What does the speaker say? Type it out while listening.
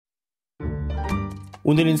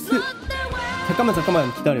오늘은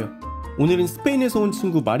잠깐만 기다려. 오늘은 스페인에서 온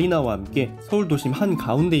친구 마리나와 함께 서울 도심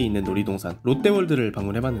한가운데에 있는 놀이동산 롯데월드를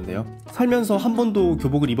방문해봤는데요. 살면서 한 번도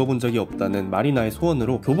교복을 입어본 적이 없다는 마리나의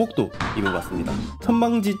소원으로 교복도 입어봤습니다.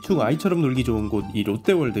 천방지축 아이처럼 놀기 좋은 곳 이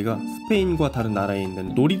롯데월드가 스페인과 다른 나라에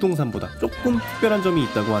있는 놀이동산보다 조금 특별한 점이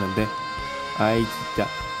있다고 하는데, 아이 진짜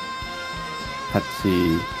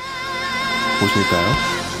같이 보실까요?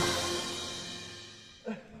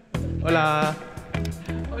 올라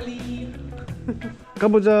올리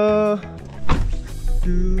가보자.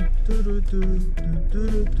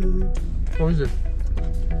 맛있어.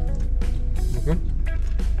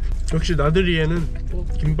 역시 나들이에는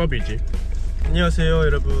김밥이지. 안녕하세요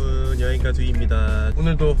여러분, 여행가 두입니다.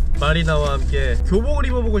 오늘도 마리나와 함께 교복을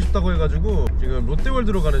입어보고 싶다고 해가지고 지금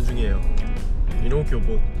롯데월드로 가는 중이에요. You know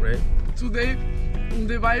교복, right? Today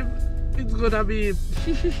the vibe is gonna be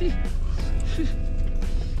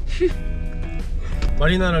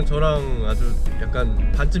마리나랑 저랑 아주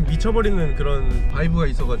약간 반쯤 미쳐버리는 그런 바이브가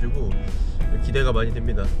있어가지고 기대가 많이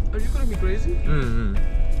됩니다. Are you gonna be crazy?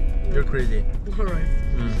 You're crazy. Alright.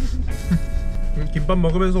 김밥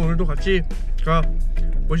먹으면서 오늘도 같이 가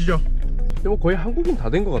보시죠. 근데 뭐 거의 한국인 다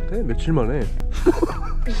된 것 같아. 며칠 만에.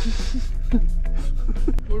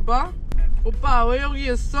 뭘 봐? 오빠 왜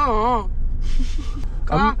여기 있어?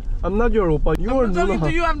 가. I'm not your 오빠. You are I'm talking 누나.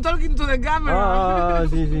 to you. I'm talking to the camera.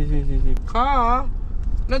 시. 가.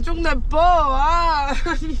 나 좀 내뻐.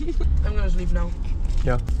 I'm gonna sleep now.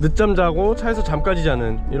 야, 늦잠 자고 차에서 잠까지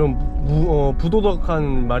자는 이런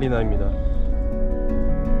부도덕한 마리나입니다.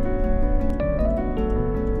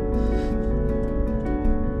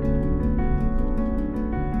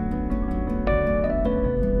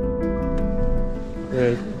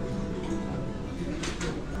 네.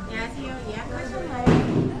 안녕하세요. 예약하셨나요?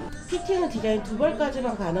 피팅은 디자인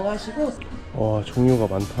 2벌까지만 가능하시고. 와, 종류가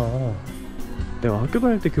많다. 내가 학교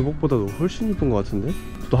다닐 때 교복보다도 훨씬 이쁜 것 같은데?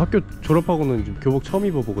 또 학교 졸업하고는 좀 교복 처음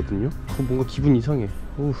입어보거든요? 뭔가 기분 이상해.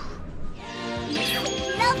 우후.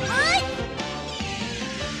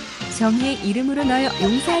 정의의 이름으로 널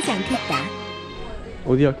용서하지 않겠다.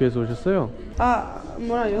 어디 학교에서 오셨어요? 아,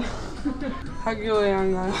 뭐라요?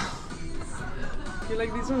 학교여행 가요. You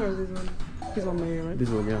like this one or this one? This one maybe, right? This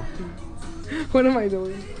one, yeah. What am I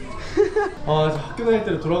doing? 아, 저 학교 다닐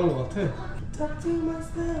때로 돌아간 것 같아. Talk to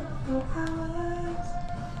myself for hours.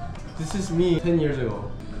 This is me 10 years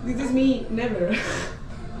ago. This is me, never.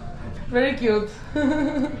 Very cute.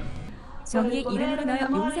 정의의 이름으로 널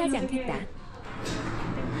용서하지 않겠다.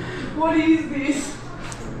 What is this?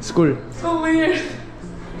 School. So weird.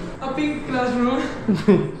 A pink classroom.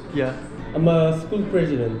 Yeah. I'm a school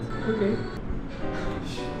president. Okay.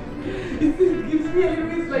 It gives me a little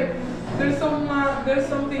bit like there's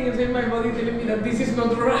something inside my body telling me that this is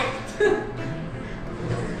not right.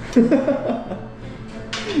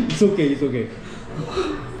 It's okay, it's okay.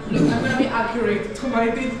 I'm gonna be accurate to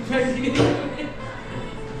my teeth.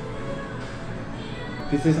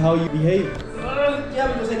 This is how you behave. Yeah,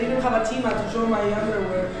 because I didn't have a team to show my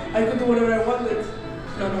underwear. I could do whatever I wanted.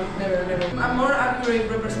 No, never. A more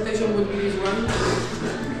accurate representation would be this one.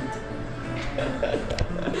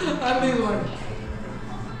 And this one.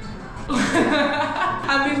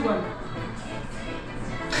 And this one.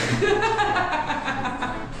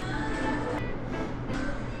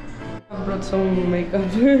 I brought some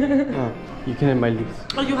makeup. You can have my lips.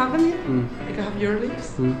 Oh, you have them? I can have your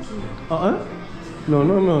lips? No,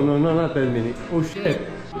 not that many. Oh shit.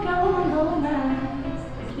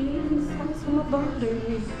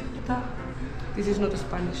 This is not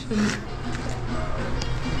Spanish.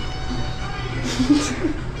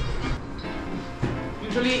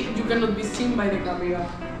 Usually you cannot be seen by the camera.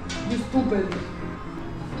 You stupid.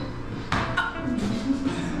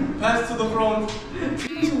 Pass to the front.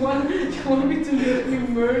 You want me to let you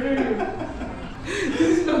murder you?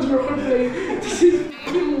 This is not roleplay. This is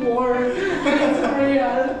fucking war. It's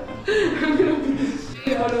real. I'm gonna beat the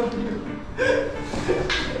shit out of you.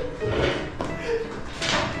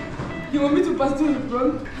 You want me to pass to the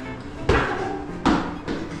front?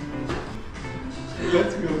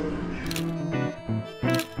 Let's go.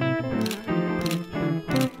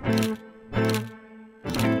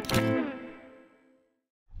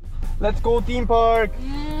 Let's go theme park.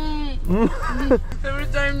 Every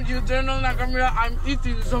time you turn on the camera, I'm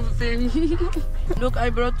eating something. Look, I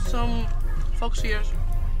brought some fox ears.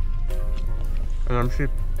 And I'm sheep.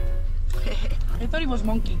 I thought it was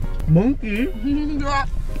monkey. Monkey? Yeah.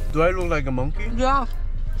 Do I look like a monkey? Yeah.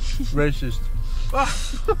 Racist.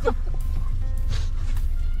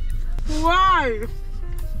 Why?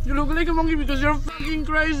 You look like a monkey because you're fucking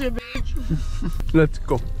crazy, bitch. Let's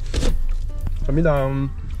go. 갑니다.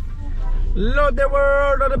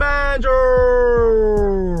 롯데월드 adventure.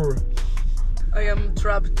 I am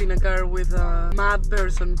trapped in a car with a mad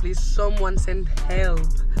person. Please, someone send help.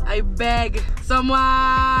 I beg,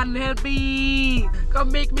 someone help me.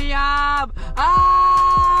 Come pick me up.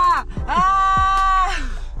 Ah! Ah!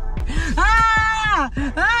 Ah!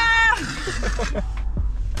 Ah!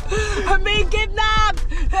 I'm being kidnapped.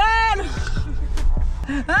 Help!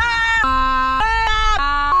 Ah!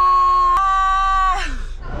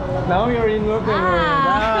 Now you're in 롯데월드.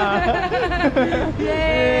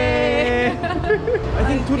 Yay! I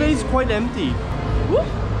think today is quite empty. What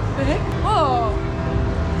the heck? Oh!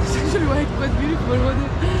 It's actually quite beautiful. What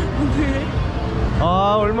the heck?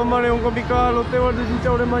 아, 얼마만에 온 겁니까? 롯데월드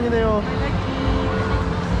진짜 오랜만이네요.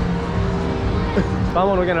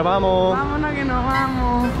 Vámonos que nos vamos. Vámonos que nos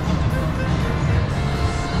vamos.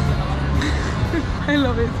 I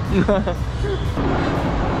love it.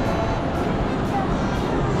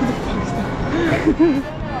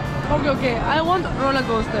 Okay, I want roller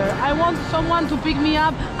coaster. I want someone to pick me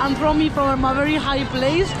up and throw me from a very high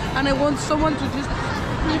place, and I want someone to just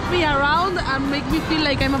flip me around and make me feel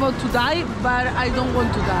like I'm about to die, but I don't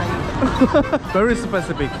want to die. Very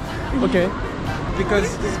specific. Okay.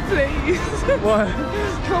 Because This place. what?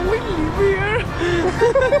 Can we live here?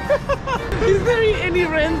 Is there any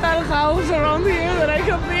rental house around here that I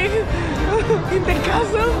can make? In the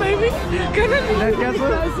castle, maybe? Can I live in the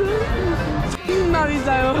castle? 나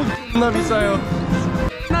비싸요. 나 비싸요.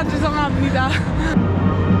 나 죄송합니다.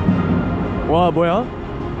 와, 뭐야?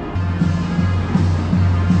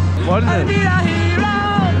 What is I'll it? be a hero.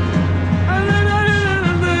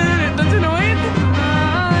 Don't you know it?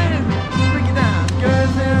 Break it down.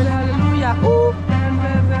 Girls, hallelujah. Ooh.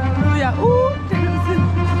 Hallelujah. Ooh.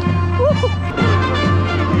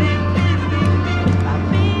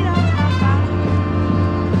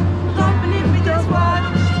 Don't believe me, just watch.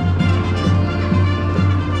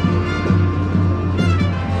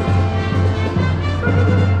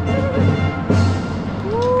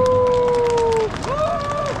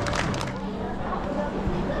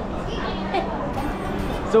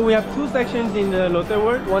 So we have two sections in the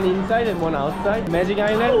롯데월드, one inside and one outside. Magic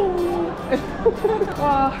Island.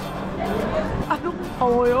 와, 아 너무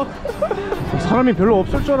더워요. 사람이 별로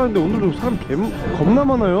없을 줄 알았는데 오늘도 사람 겁나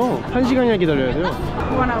많아요. 1시간이나 기다려야 돼요.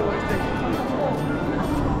 1 hour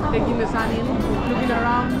taking the sun in, looking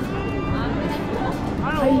around.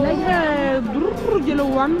 I like the yellow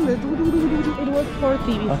one. It was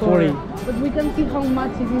 40 before, 40. but we can see how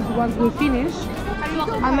much it is once we finish.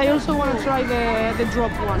 And I also want to try the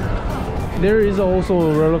drop one. There is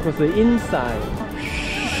also a roller coaster inside.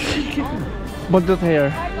 But the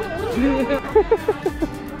hair.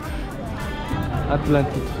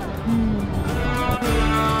 Atlantis.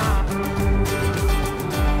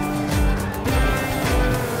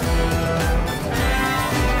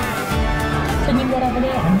 손님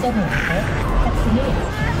여러분의 안전을 위해 탑승을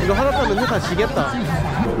이거 하나 타면 회사 지겠다.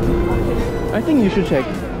 I think you should check.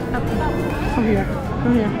 Come here,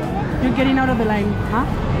 come here. You're getting out of the line, huh?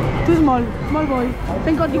 Too small, small boy.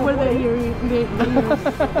 Thank God you were the ears.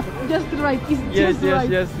 Just right. It's Yes, just yes, right.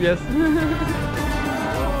 yes, yes.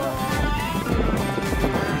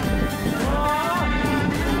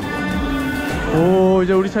 오,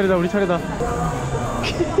 이제 우리 차례다, 우리 차례다.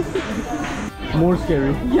 More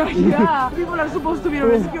scary. Yeah. People are supposed to be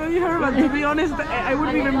rescuing her, but to be honest, I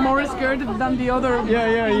would be even more scared than the other.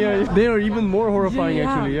 Yeah. They are even more horrifying,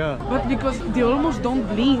 actually. Yeah. But because they almost don't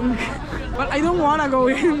blink. But I don't want to go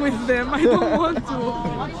in with them. I don't want to.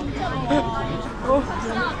 Oh,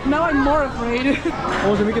 now I'm more afraid.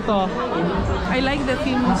 오, 재밌겠다. I like the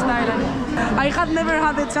theme style. I had never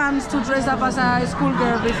had the chance to dress up as a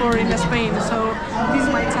schoolgirl before in Spain, so this is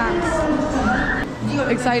my chance.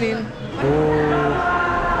 Exciting. 오.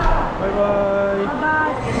 바이바이.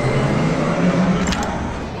 Bye.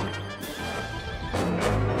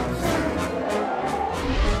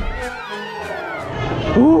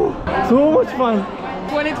 오, so much fun.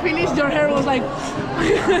 When it finished, your hair was like.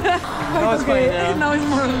 Now it's fine, yeah. Now it's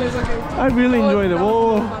more or less okay. I really enjoyed it.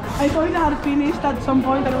 Whoa. I thought it had finished at some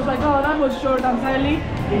point, and I was like, oh, that was short. And suddenly,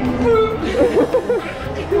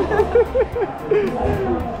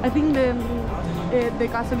 I think the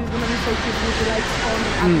castle is gonna be so cute with the lights on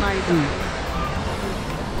at night.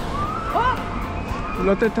 Oh!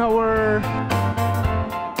 Lotte Tower.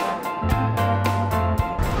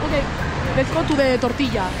 Okay, let's go to the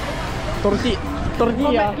tortilla. Tortilla.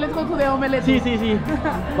 Let's go to the omelette. Sí.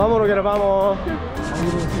 Vámonos, que nos vamos.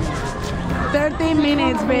 30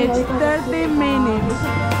 minutes, bitch. 30 minutes.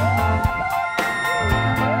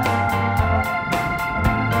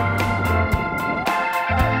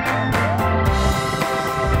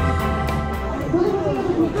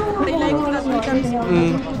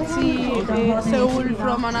 see Seoul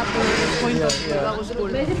from another point of view. That was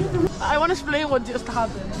cool. I want to explain what just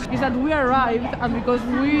happened. Is that we arrived, and because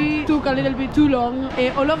we took a little bit too long,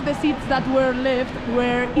 all of the seats that were left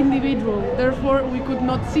were individual. Therefore, we could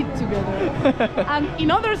not sit together. And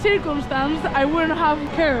in other circumstances, I wouldn't have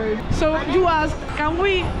cared. So you asked, can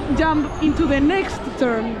we jump into the next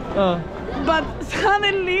turn? But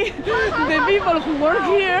suddenly, the people who work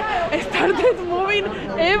here started moving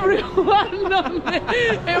everyone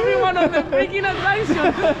on the freaking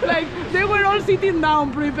attraction. Like, they were all sitting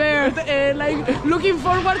down, prepared, like looking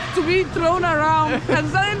forward to be thrown around. And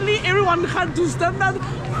suddenly, everyone had to stand up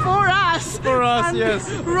for us. And yes.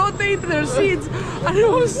 rotate their seats. And I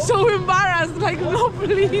was so embarrassed. Like, no,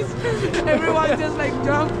 please. Everyone just like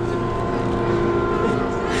jumped.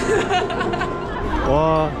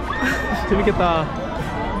 와, 재밌겠다.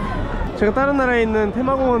 제가 다른 나라에 있는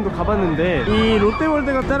테마공원도 가봤는데 이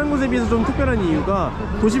롯데월드가 다른 곳에 비해서 좀 특별한 이유가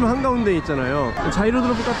도심 한가운데에 있잖아요.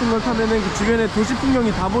 자이로드로프 같은 걸 타면은 그 주변에 도시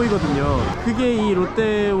풍경이 다 보이거든요. 그게 이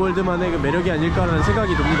롯데월드만의 그 매력이 아닐까라는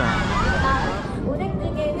생각이 듭니다.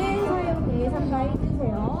 오뎅찌개는 소용대에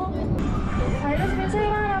참가해주세요. 알려주면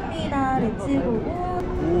출발합니다. 렛츠고.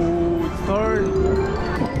 오,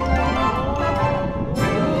 스타트.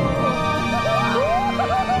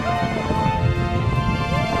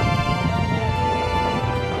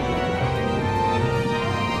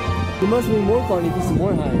 It must be more fun if it's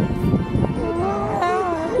more high.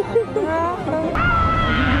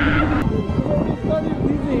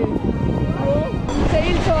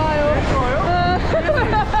 제일 좋아요.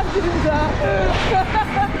 진짜.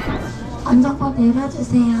 안전바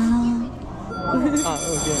내려주세요. 아,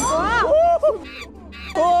 오케이.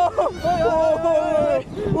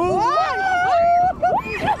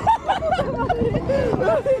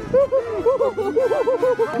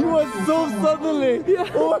 It was so suddenly. Yeah.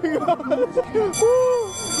 Oh my god.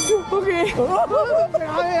 Okay.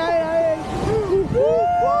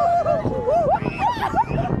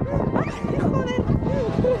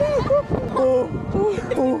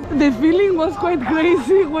 The feeling was quite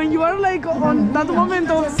crazy when you are like on that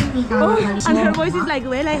moment of and her voice is like,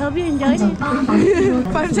 well, I hope you enjoyed it.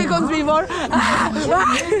 5 seconds before.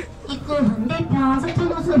 입구 반대편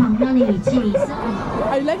서초호수 방면에 위치해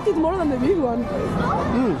있습니다. I liked it more than the big one.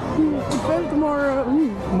 It felt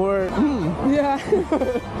more. Yeah.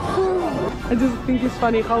 I just think it's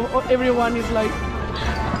funny how everyone is like.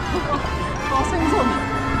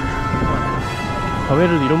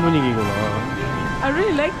 과외를 이런 분위기구나. I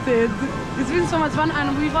really liked it. It's been so much fun,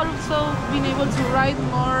 and we've also been able to ride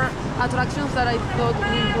more attractions that I thought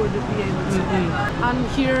we would be able to. And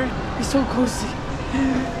here is so cozy.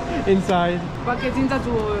 Inside. 밖에 진짜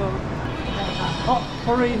좋아요. Oh,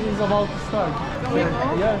 parade is about to start.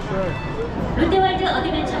 Yeah, sure. 롯데월드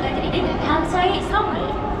어드벤처가 드리는 감사의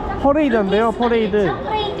선물. 퍼레이드인데요, 퍼레이드.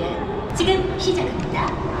 퍼레이드. 지금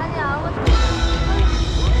시작합니다.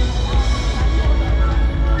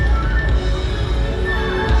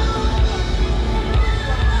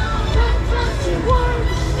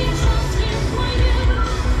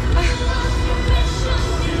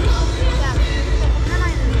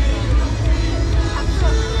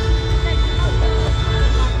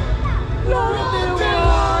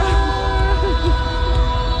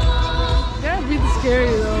 Scary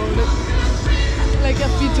though, like a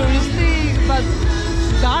futuristic but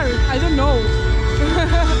dark. I don't know.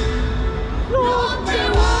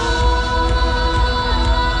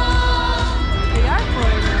 They are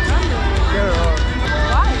foreigners, aren't they? Yeah.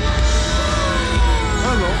 Why? I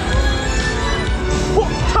don't know.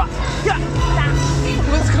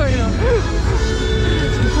 What's going on?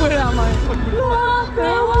 Where am I?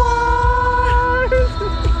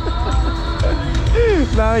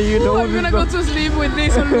 Now you know. I'm gonna go to sleep with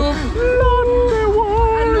this on loop.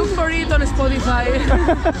 And look for it on Spotify.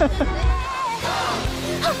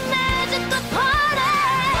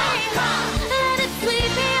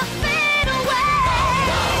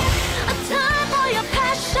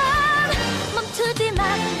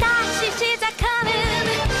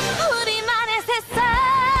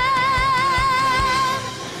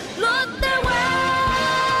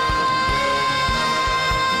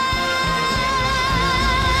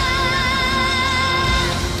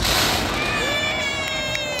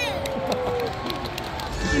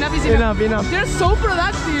 Enough. They're so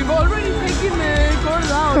productive, already taking the cord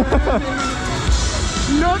down.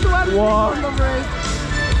 Not one Wow. second of rest.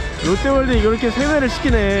 롯데월드 이렇게 세배를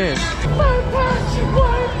시키네.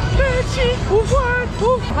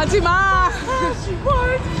 하지마.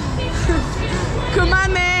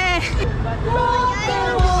 그만해.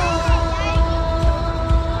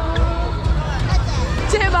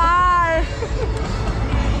 제발.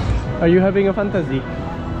 Are you having a fantasy?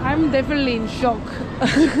 I'm definitely in shock.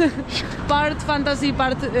 Part fantasy,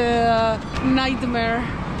 part nightmare.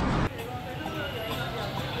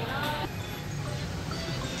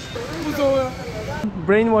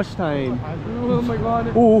 Brainwash time. Oh my god.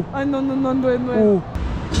 오. Ay, no, no, duele. 오.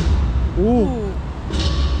 오.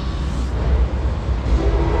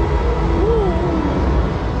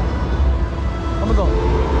 한 번 더.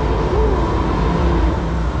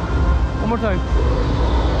 One more time.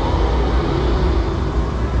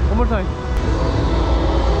 One more time.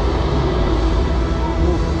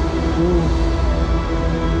 오.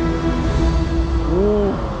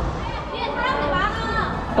 오.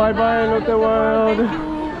 Bye bye, 롯데월드.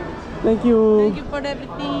 Thank you. Thank you for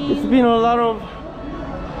everything. It's been a lot of.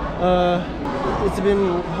 It's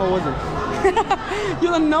been. How was it? You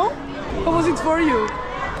don't know? How was it for you?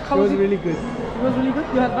 It was really good. It was really good?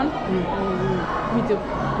 You had fun? Me too.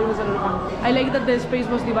 It was a lot of fun. I like that the space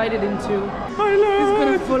was divided in two. It's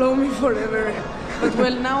gonna follow me forever. But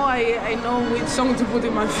well, now I know which song to put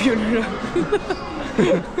in my funeral.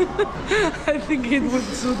 I think it would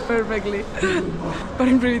suit perfectly. But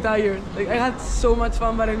I'm pretty tired. Like, I had so much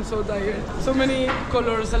fun, but I'm so tired. So many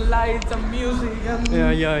colors and lights and music and...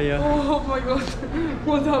 Yeah. Oh my god,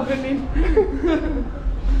 what's happening?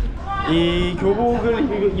 이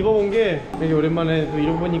교복을 입어본 게 되게 오랜만에 또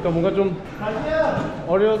입어보니까 뭔가 좀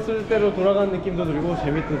어렸을 때로 돌아가는 느낌도 들고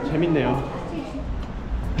재밌네요.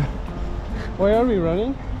 Why are we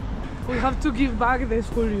running? We have to give back the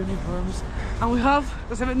school uniforms and we have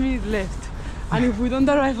 7 minutes left, and if we don't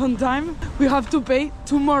arrive on time we have to pay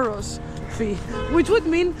tomorrow's fee, which would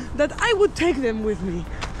mean that I would take them with me.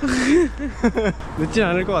 늦진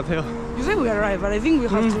않을 것 같아요. You say we arrive, but I think we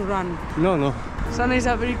have to run. No. Sana is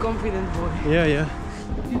a very confident boy. Yeah.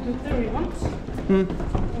 You do 3 once?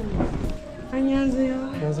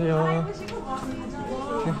 안녕하세요. 안녕하세요.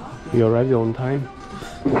 We arrived on time.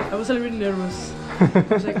 I was a little bit nervous. I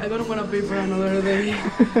was like, I don't want to pay for another day.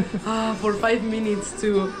 For 5 minutes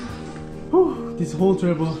to... This whole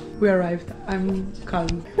travel. We arrived. I'm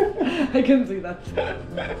calm. I can say that.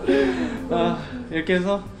 이렇게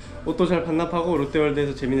해서 옷도 잘 반납하고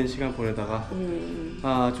롯데월드에서 재밌는 시간 보내다가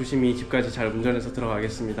조심히 집까지 잘 운전해서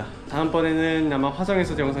들어가겠습니다. 다음번에는 아마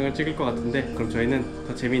화성에서 영상을 찍을 것 같은데, 그럼 저희는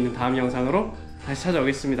더 재미있는 다음 영상으로 다시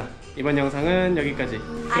찾아오겠습니다. 이번 영상은 여기까지.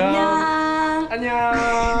 안녕.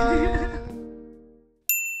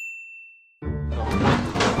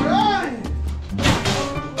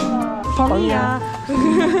 뻥이야.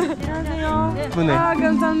 안녕하세요. 이쁘네.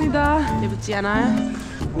 감사합니다. 예쁘지 않아요?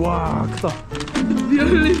 와, 크다. The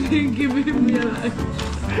only thing keeping me alive.